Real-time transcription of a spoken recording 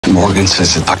Morgan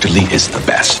says that Dr. Lee is the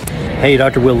best. Hey,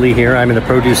 Dr. Will Lee here. I'm in the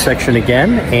produce section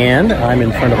again, and I'm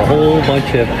in front of a whole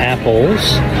bunch of apples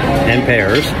and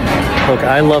pears. Look,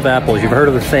 I love apples. You've heard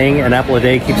of the saying, an apple a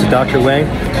day keeps the doctor away?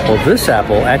 Well, this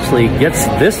apple actually gets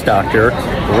this doctor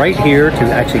right here to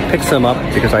actually pick some up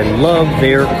because I love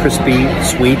their crispy,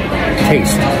 sweet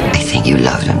taste. I think you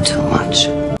love them too much.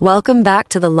 Welcome back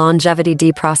to the Longevity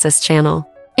Deprocess channel.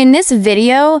 In this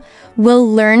video, we'll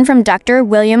learn from Dr.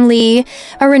 William Lee,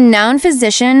 a renowned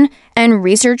physician and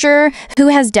researcher who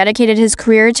has dedicated his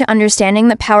career to understanding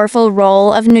the powerful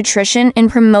role of nutrition in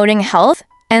promoting health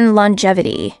and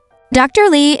longevity. Dr.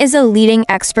 Lee is a leading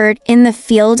expert in the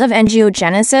field of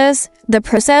angiogenesis, the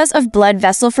process of blood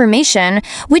vessel formation,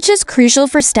 which is crucial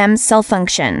for stem cell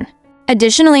function.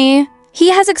 Additionally, he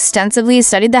has extensively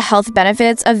studied the health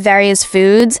benefits of various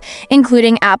foods,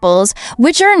 including apples,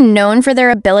 which are known for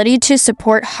their ability to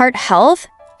support heart health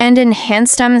and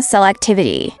enhance stem cell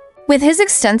activity. With his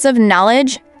extensive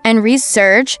knowledge and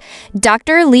research,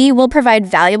 Dr. Lee will provide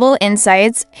valuable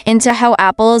insights into how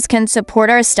apples can support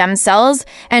our stem cells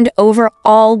and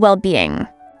overall well-being.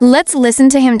 Let's listen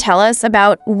to him tell us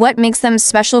about what makes them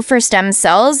special for stem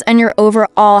cells and your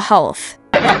overall health.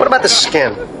 What about the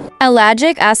skin?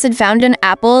 Ellagic acid found in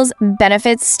apples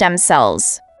benefits stem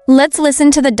cells. Let's listen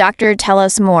to the doctor tell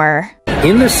us more.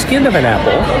 In the skin of an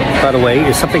apple, by the way,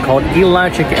 is something called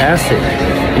ellagic acid.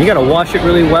 And you gotta wash it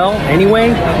really well anyway,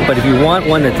 but if you want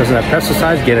one that doesn't have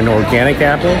pesticides, get an organic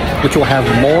apple, which will have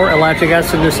more ellagic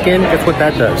acid in the skin. Guess what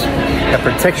that does? That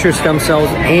protects your stem cells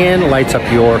and lights up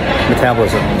your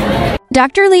metabolism.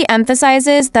 Dr. Lee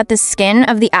emphasizes that the skin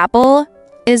of the apple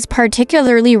is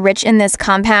particularly rich in this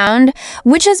compound,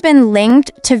 which has been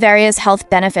linked to various health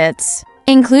benefits,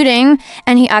 including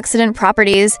antioxidant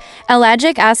properties.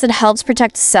 Ellagic acid helps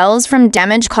protect cells from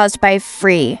damage caused by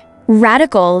free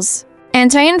radicals.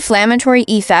 Anti-inflammatory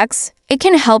effects. It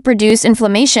can help reduce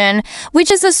inflammation,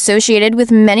 which is associated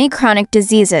with many chronic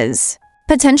diseases.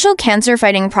 Potential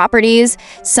cancer-fighting properties.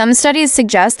 Some studies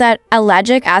suggest that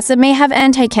ellagic acid may have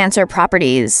anti-cancer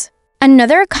properties.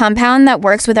 Another compound that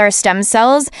works with our stem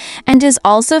cells and is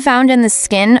also found in the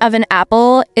skin of an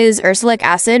apple is ursolic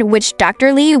acid, which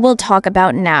Dr. Lee will talk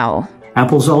about now.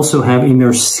 Apples also have in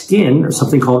their skin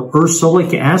something called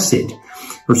ursolic acid.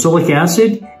 Ursolic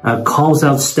acid calls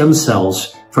out stem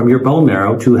cells from your bone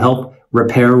marrow to help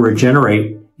repair,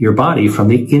 regenerate your body from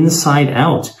the inside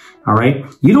out. All right.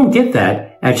 You don't get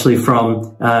that actually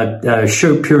from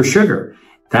pure sugar.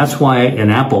 That's why an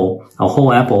apple, a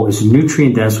whole apple, is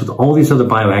nutrient dense with all these other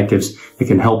bioactives that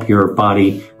can help your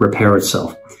body repair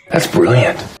itself. That's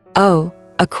brilliant. Oh,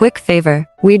 a quick favor.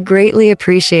 We'd greatly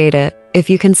appreciate it if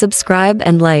you can subscribe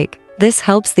and like. This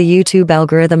helps the YouTube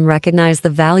algorithm recognize the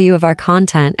value of our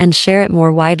content and share it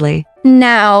more widely.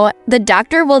 Now, the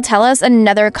doctor will tell us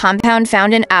another compound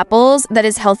found in apples that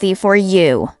is healthy for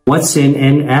you. What's in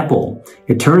an apple?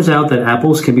 It turns out that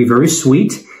apples can be very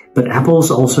sweet, but apples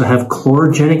also have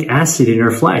chlorogenic acid in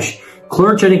their flesh.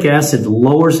 Chlorogenic acid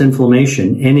lowers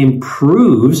inflammation and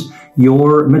improves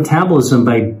your metabolism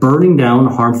by burning down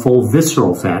harmful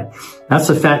visceral fat. That's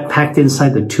the fat packed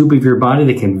inside the tube of your body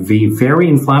that can be very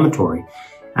inflammatory.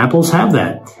 Apples have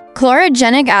that.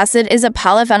 Chlorogenic acid is a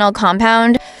polyphenol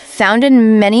compound found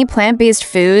in many plant-based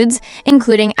foods,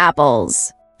 including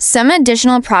apples. Some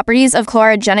additional properties of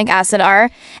chlorogenic acid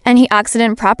are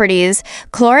antioxidant properties.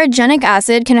 Chlorogenic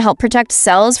acid can help protect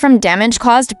cells from damage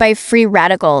caused by free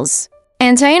radicals.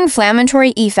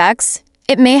 Anti-inflammatory effects.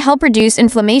 It may help reduce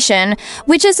inflammation,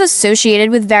 which is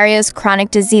associated with various chronic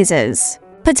diseases.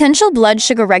 Potential blood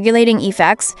sugar regulating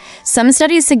effects. Some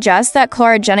studies suggest that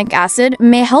chlorogenic acid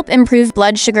may help improve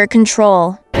blood sugar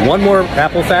control. One more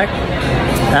apple fact.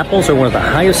 Apples are one of the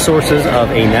highest sources of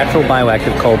a natural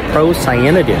bioactive called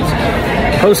procyanogens.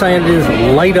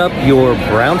 Procyanogens light up your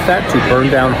brown fat to burn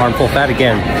down harmful fat.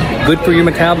 Again, good for your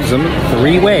metabolism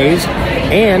 3 ways,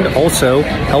 and also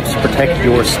helps protect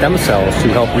your stem cells to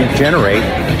help regenerate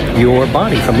your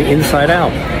body from the inside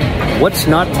out. What's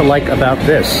not to like about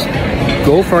this?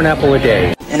 Go for an apple a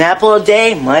day. An apple a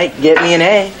day might get me an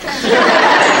A.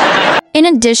 In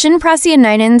addition,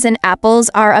 procyanidins in apples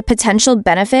are a potential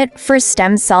benefit for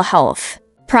stem cell health.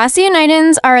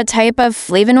 Procyanidins are a type of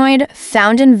flavonoid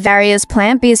found in various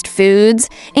plant-based foods,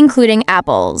 including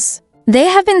apples. They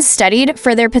have been studied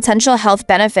for their potential health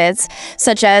benefits,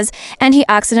 such as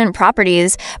antioxidant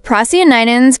properties.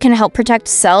 Procyanidins can help protect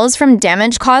cells from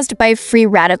damage caused by free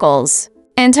radicals.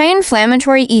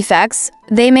 Anti-inflammatory effects.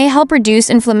 They may help reduce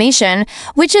inflammation,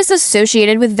 which is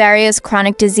associated with various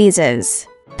chronic diseases.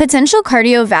 Potential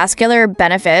cardiovascular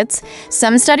benefits.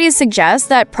 Some studies suggest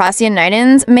that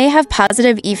procyanidins may have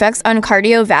positive effects on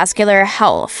cardiovascular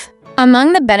health.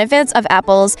 Among the benefits of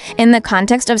apples in the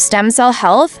context of stem cell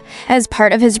health, as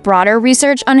part of his broader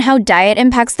research on how diet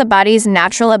impacts the body's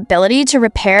natural ability to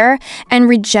repair and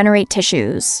regenerate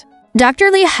tissues.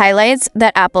 Dr. Lee highlights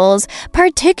that apples,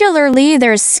 particularly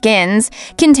their skins,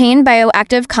 contain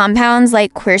bioactive compounds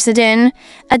like quercetin,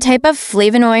 a type of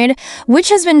flavonoid which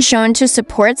has been shown to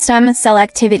support stem cell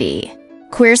activity.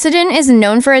 Quercetin is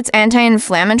known for its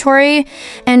anti-inflammatory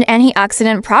and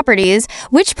antioxidant properties,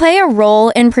 which play a role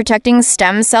in protecting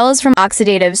stem cells from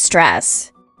oxidative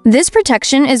stress. This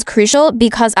protection is crucial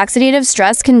because oxidative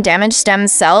stress can damage stem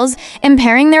cells,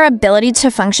 impairing their ability to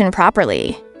function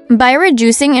properly. By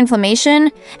reducing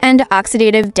inflammation and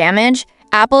oxidative damage,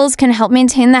 apples can help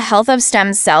maintain the health of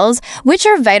stem cells, which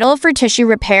are vital for tissue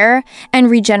repair and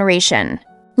regeneration.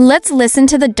 Let's listen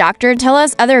to the doctor tell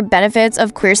us other benefits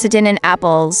of quercetin in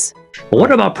apples.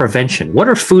 What about prevention? What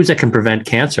are foods that can prevent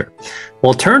cancer?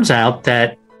 Well, it turns out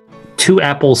that 2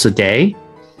 apples a day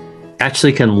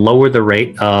actually can lower the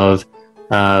rate of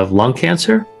lung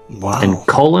cancer and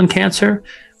colon cancer.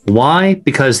 Why?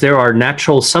 Because there are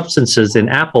natural substances in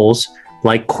apples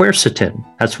like quercetin.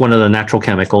 That's one of the natural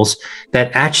chemicals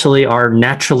that actually are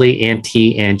naturally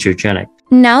anti-angiogenic.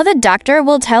 Now the doctor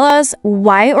will tell us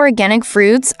why organic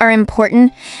fruits are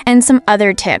important and some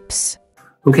other tips.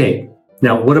 Okay,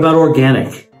 now what about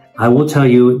organic? I will tell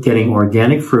you getting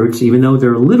organic fruits, even though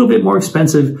they're a little bit more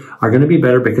expensive, are going to be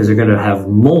better because they're going to have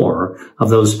more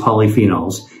of those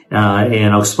polyphenols.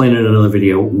 And I'll explain in another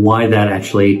video why that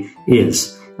actually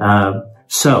is.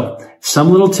 So some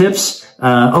little tips.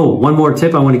 One more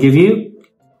tip I want to give you.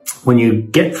 When you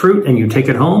get fruit and you take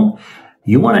it home,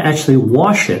 you want to actually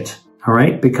wash it. All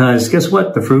right. Because guess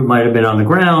what? The fruit might have been on the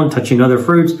ground, touching other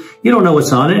fruits. You don't know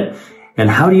what's on it.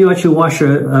 And how do you actually wash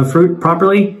a fruit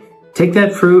properly? Take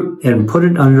that fruit and put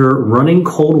it under running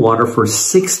cold water for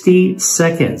 60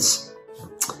 seconds.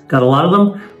 Got a lot of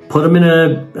them? Put them in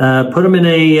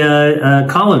a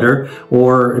colander,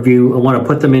 or if you want to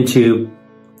put them into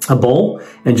a bowl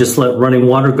and just let running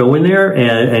water go in there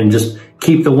and just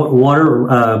keep the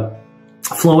water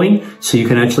flowing so you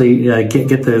can actually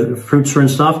get the fruits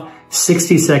rinsed off.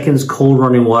 60 seconds, cold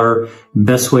running water,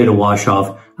 best way to wash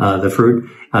off the fruit.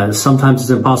 Sometimes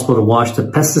it's impossible to wash the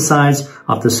pesticides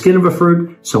off the skin of a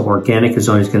fruit, so organic is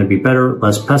always going to be better.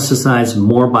 Less pesticides,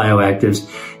 more bioactives.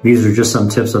 These are just some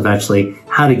tips of actually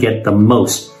how to get the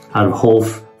most out of whole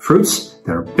fruits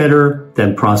that are better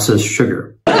than processed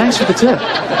sugar. Thanks for the tip.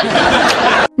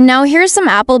 Now here's some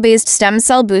apple-based stem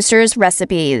cell boosters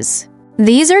recipes.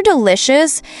 These are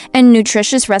delicious and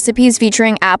nutritious recipes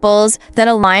featuring apples that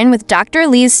align with Dr.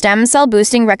 Lee's stem cell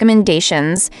boosting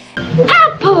recommendations.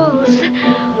 Apples!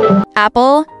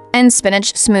 Apple and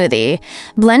spinach smoothie.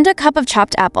 Blend a cup of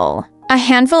chopped apple, a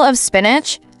handful of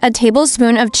spinach, a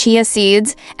tablespoon of chia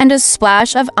seeds, and a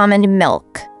splash of almond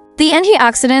milk. The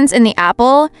antioxidants in the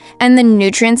apple and the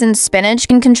nutrients in spinach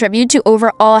can contribute to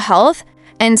overall health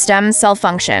and stem cell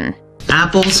function.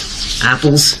 Apples,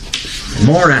 apples,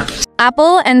 more apples.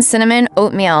 Apple and cinnamon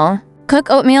oatmeal. Cook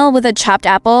oatmeal with a chopped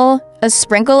apple, a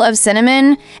sprinkle of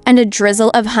cinnamon, and a drizzle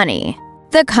of honey.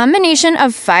 The combination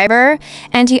of fiber,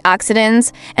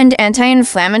 antioxidants, and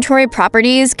anti-inflammatory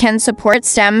properties can support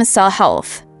stem cell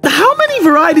health. How many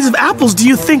varieties of apples do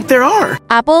you think there are?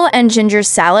 Apple and ginger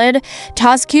salad.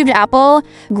 Toss cubed apple,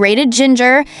 grated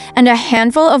ginger, and a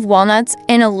handful of walnuts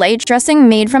in a light dressing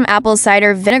made from apple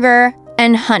cider vinegar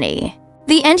and honey.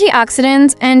 The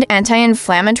antioxidants and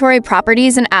anti-inflammatory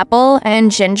properties in apple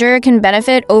and ginger can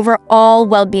benefit overall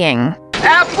well-being.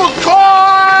 Apple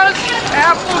cores!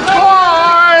 Apple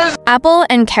cores! Apple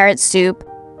and carrot soup.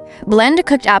 Blend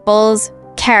cooked apples,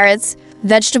 carrots,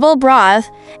 vegetable broth,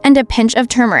 and a pinch of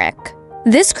turmeric.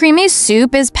 This creamy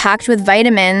soup is packed with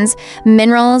vitamins,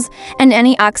 minerals, and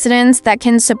antioxidants that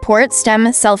can support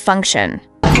stem cell function.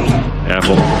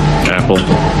 Apple, apple,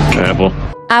 apple.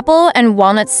 Apple and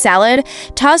walnut salad.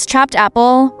 Toss chopped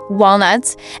apple,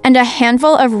 walnuts, and a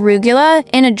handful of arugula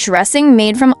in a dressing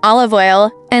made from olive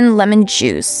oil and lemon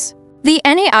juice. The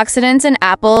antioxidants in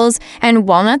apples and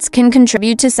walnuts can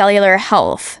contribute to cellular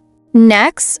health.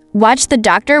 Next, watch the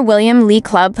Dr. William Lee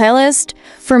Club playlist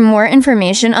for more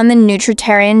information on the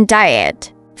nutritarian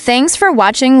diet. Thanks for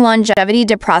watching Longevity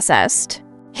Deprocessed.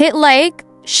 Hit like,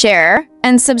 share,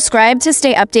 and subscribe to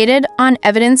stay updated on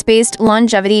evidence-based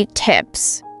longevity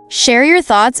tips. Share your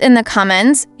thoughts in the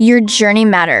comments. Your journey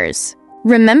matters.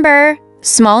 Remember,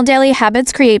 small daily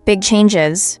habits create big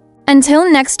changes. Until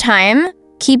next time,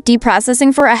 keep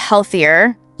deprocessing for a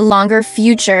healthier, longer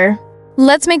future.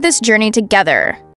 Let's make this journey together.